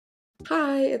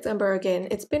Hi, it's Amber again.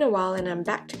 It's been a while and I'm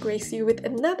back to grace you with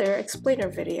another explainer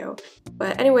video.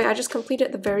 But anyway, I just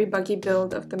completed the very buggy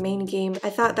build of the main game.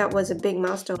 I thought that was a big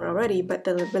milestone already, but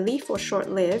the relief was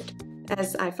short-lived,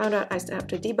 as I found out I still have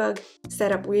to debug,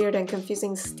 set up weird and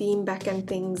confusing Steam backend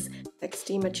things like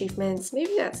Steam achievements.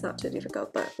 Maybe that's not too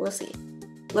difficult, but we'll see.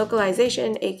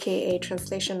 Localization, aka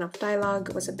translation of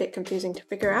dialogue, was a bit confusing to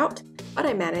figure out, but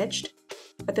I managed.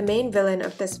 But the main villain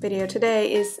of this video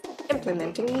today is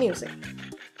implementing music.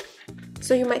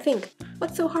 So you might think,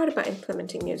 what's so hard about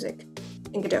implementing music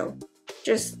in Godot?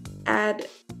 Just add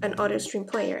an audio stream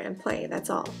player and play,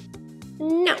 that's all.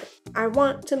 No! I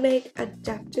want to make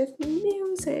adaptive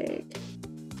music.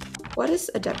 What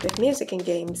is adaptive music in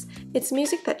games? It's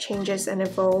music that changes and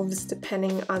evolves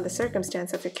depending on the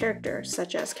circumstance of your character,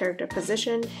 such as character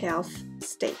position, health,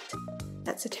 state,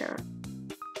 etc.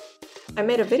 I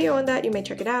made a video on that, you may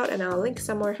check it out, and I'll link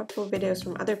some more helpful videos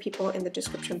from other people in the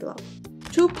description below.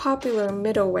 Two popular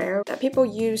middleware that people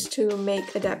use to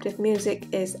make adaptive music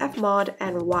is FMOD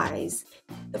and Wwise.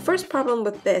 The first problem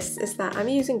with this is that I'm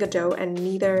using Godot and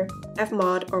neither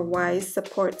FMOD or Wwise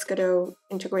supports Godot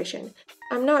integration.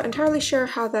 I'm not entirely sure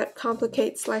how that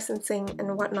complicates licensing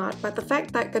and whatnot, but the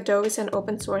fact that Godot is an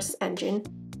open source engine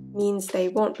means they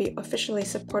won't be officially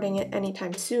supporting it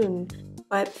anytime soon.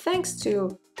 But thanks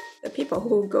to the people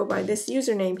who go by this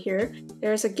username here,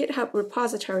 there's a GitHub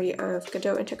repository of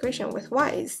Godot integration with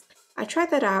Wwise. I tried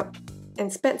that out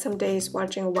and spent some days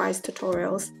watching Wwise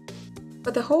tutorials,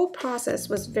 but the whole process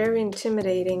was very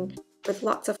intimidating with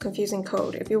lots of confusing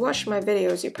code. If you watch my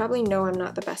videos, you probably know I'm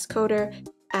not the best coder,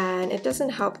 and it doesn't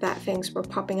help that things were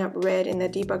popping up red in the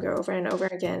debugger over and over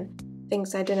again,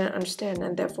 things I didn't understand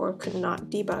and therefore could not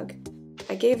debug.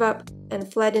 I gave up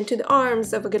and fled into the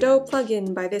arms of a Godot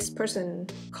plugin by this person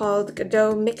called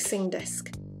Godot Mixing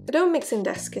Desk. Godot Mixing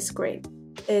Desk is great.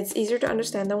 It's easier to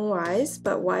understand than Wwise,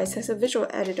 but Wwise has a visual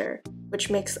editor, which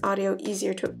makes audio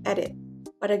easier to edit.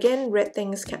 But again, red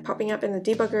things kept popping up in the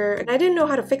debugger, and I didn't know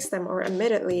how to fix them, or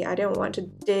admittedly, I didn't want to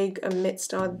dig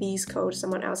amidst all these codes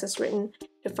someone else has written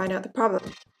to find out the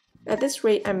problem. At this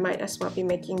rate, I might as well be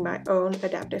making my own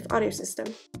adaptive audio system.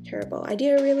 Terrible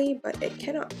idea really, but it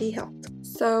cannot be helped.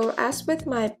 So as with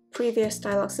my previous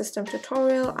dialogue system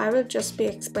tutorial, I will just be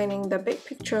explaining the big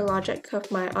picture logic of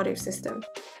my audio system.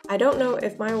 I don't know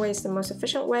if my way is the most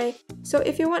efficient way, so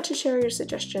if you want to share your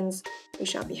suggestions, we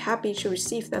shall be happy to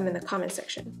receive them in the comment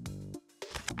section.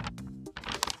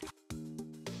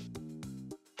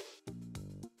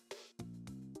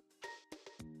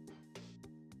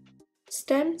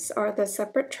 Stems are the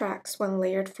separate tracks when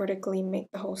layered vertically make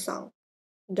the whole song.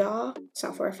 DAW,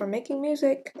 software for making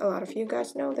music, a lot of you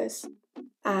guys know this,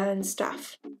 and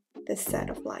stuff, this set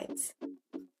of lines.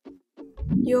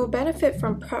 You'll benefit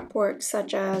from prep work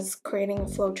such as creating a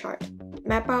flowchart.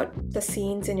 Map out the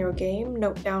scenes in your game,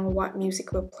 note down what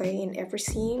music will play in every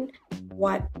scene,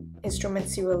 what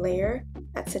instruments you will layer,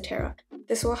 etc.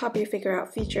 This will help you figure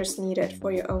out features needed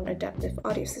for your own adaptive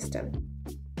audio system.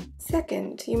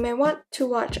 Second, you may want to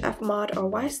watch FMOD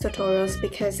or Wwise tutorials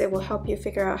because it will help you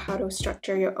figure out how to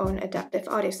structure your own adaptive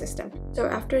audio system. So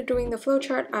after doing the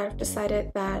flowchart, I've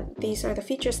decided that these are the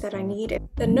features that I need.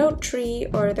 The node tree,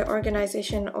 or the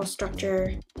organization or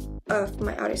structure of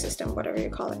my audio system, whatever you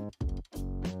call it.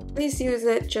 Please use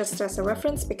it just as a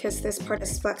reference because this part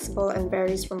is flexible and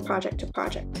varies from project to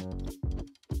project.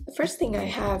 The first thing I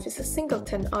have is a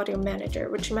singleton audio manager,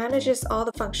 which manages all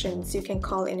the functions you can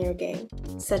call in your game,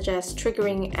 such as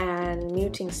triggering and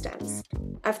muting stems.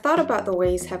 I've thought about the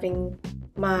ways having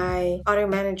my audio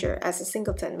manager as a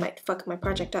singleton might fuck my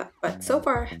project up, but so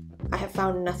far I have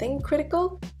found nothing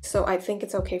critical, so I think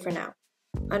it's okay for now.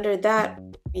 Under that,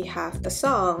 we have the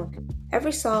song.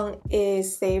 Every song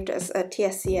is saved as a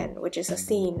TSCN, which is a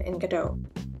scene in Godot.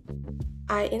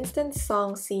 I instance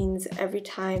song scenes every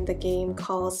time the game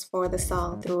calls for the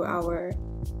song through our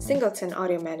singleton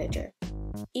audio manager.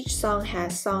 Each song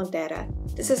has song data.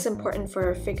 This is important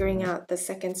for figuring out the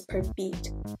seconds per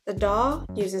beat. The DAW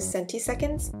uses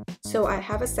centiseconds, so I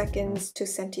have a seconds to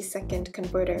centisecond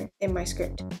converter in my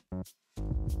script.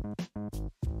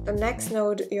 The next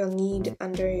node you'll need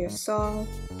under your song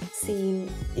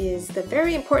scene is the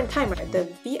very important timer, the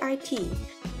VIT.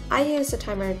 I use a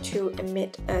timer to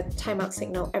emit a timeout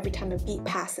signal every time a beat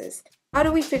passes. How do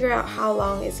we figure out how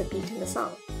long is a beat in the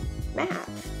song?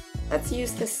 Math! Let's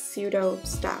use this pseudo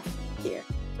stuff here.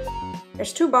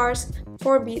 There's 2 bars,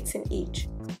 4 beats in each.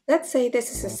 Let's say this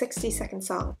is a 60-second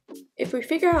song. If we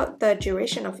figure out the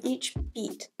duration of each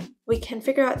beat, we can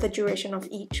figure out the duration of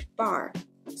each bar.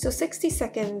 So 60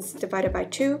 seconds divided by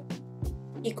 2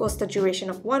 equals the duration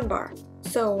of 1 bar.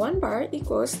 So 1 bar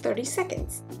equals 30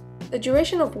 seconds. The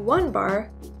duration of one bar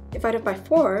divided by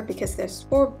 4, because there's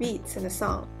 4 beats in a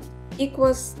song,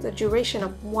 equals the duration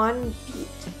of one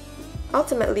beat.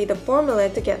 Ultimately, the formula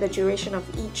to get the duration of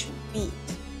each beat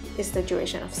is the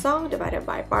duration of song divided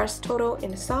by bars total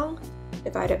in a song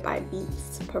divided by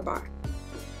beats per bar.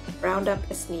 Round up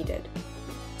as needed.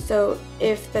 So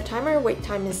if the timer wait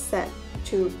time is set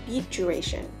to beat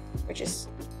duration, which is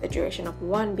the duration of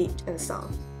one beat in a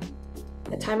song,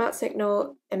 the timeout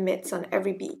signal emits on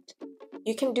every beat.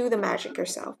 You can do the magic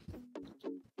yourself.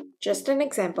 Just an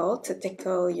example to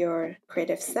tickle your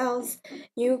creative cells,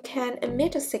 you can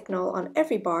emit a signal on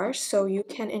every bar so you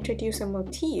can introduce a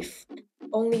motif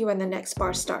only when the next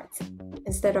bar starts,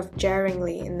 instead of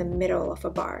jarringly in the middle of a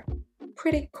bar.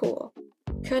 Pretty cool.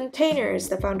 Containers,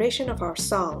 the foundation of our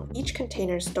song. Each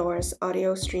container stores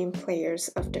audio stream players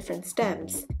of different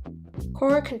stems.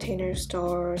 Core container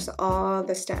stores all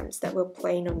the stems that will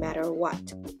play no matter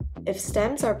what. If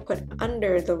stems are put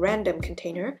under the random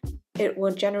container, it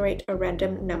will generate a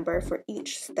random number for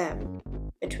each stem.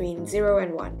 Between 0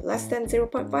 and 1, less than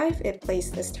 0.5, it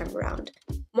plays this time around.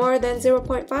 More than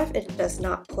 0.5, it does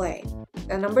not play.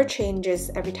 The number changes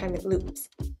every time it loops.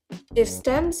 If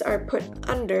stems are put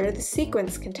under the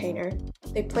sequence container,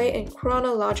 they play in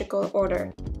chronological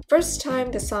order. First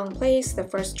time the song plays, the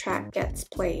first track gets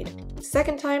played.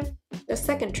 Second time, the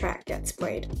second track gets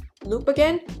played. Loop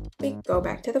again, we go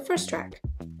back to the first track.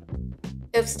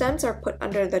 If stems are put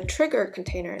under the trigger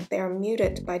container, they are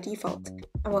muted by default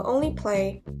and will only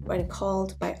play when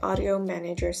called by Audio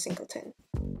Manager Singleton.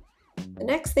 The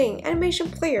next thing,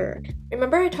 AnimationPlayer.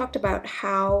 Remember I talked about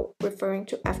how referring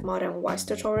to FMOD and Wwise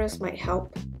tutorials might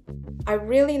help? I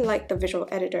really like the visual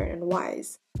editor in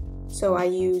Wwise, so I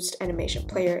used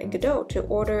AnimationPlayer in Godot to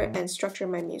order and structure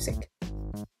my music.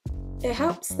 It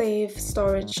helps save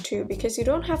storage too because you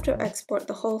don't have to export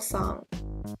the whole song,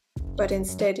 but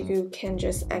instead you can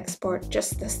just export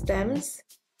just the stems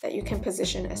that you can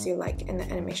position as you like in the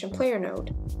AnimationPlayer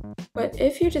node. But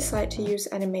if you decide to use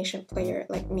AnimationPlayer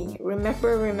like me,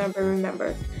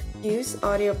 remember, use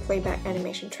audio playback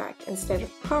animation track instead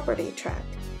of property track.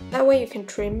 That way you can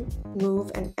trim,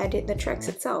 move, and edit the tracks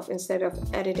itself instead of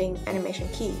editing animation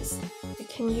keys. You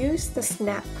can use the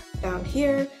snap down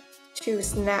here to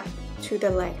snap to the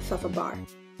length of a bar.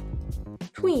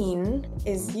 Tween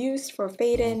is used for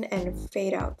fade in and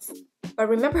fade outs. But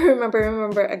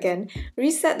remember again,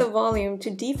 reset the volume to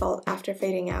default after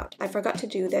fading out. I forgot to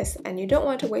do this and you don't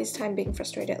want to waste time being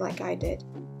frustrated like I did.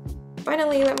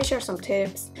 Finally, let me share some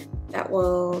tips that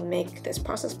will make this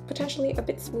process potentially a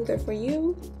bit smoother for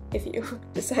you if you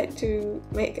decide to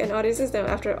make an audio system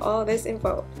after all this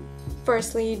info.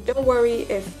 Firstly, don't worry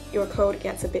if your code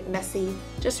gets a bit messy.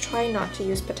 Just try not to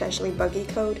use potentially buggy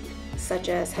code, such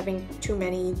as having too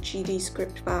many GD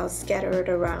script files scattered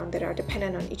around that are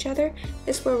dependent on each other.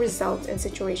 This will result in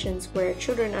situations where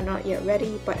children are not yet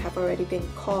ready but have already been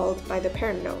called by the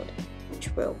parent node,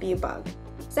 which will be a bug.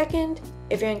 Second,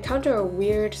 if you encounter a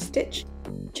weird stitch,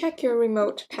 check your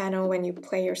remote panel when you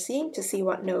play your scene to see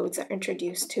what nodes are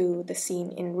introduced to the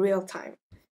scene in real time.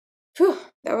 Phew,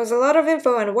 that was a lot of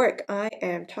info and work. I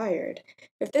am tired.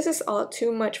 If this is all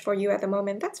too much for you at the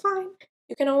moment, that's fine.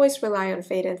 You can always rely on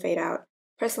fade in, fade out.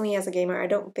 Personally, as a gamer, I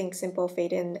don't think simple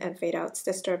fade in and fade outs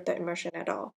disturb the immersion at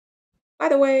all. By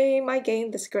the way, my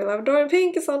game, The Secret Life of Dorian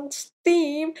Pink, is on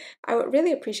Steam. I would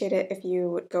really appreciate it if you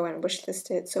would go and wishlist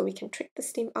it so we can trick the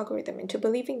Steam algorithm into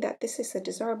believing that this is a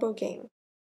desirable game.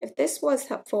 If this was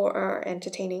helpful or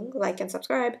entertaining, like and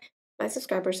subscribe. My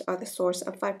subscribers are the source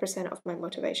of 5% of my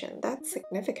motivation. That's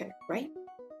significant, right?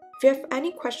 If you have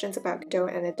any questions about Godot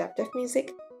and adaptive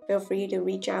music, feel free to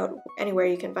reach out anywhere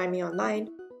you can find me online,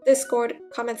 Discord,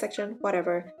 comment section,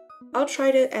 whatever. I'll try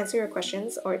to answer your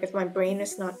questions, or if my brain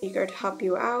is not eager to help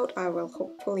you out, I will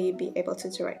hopefully be able to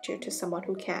direct you to someone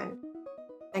who can.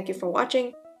 Thank you for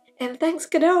watching, and thanks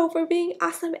Godot for being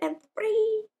awesome and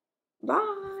free!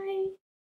 Bye!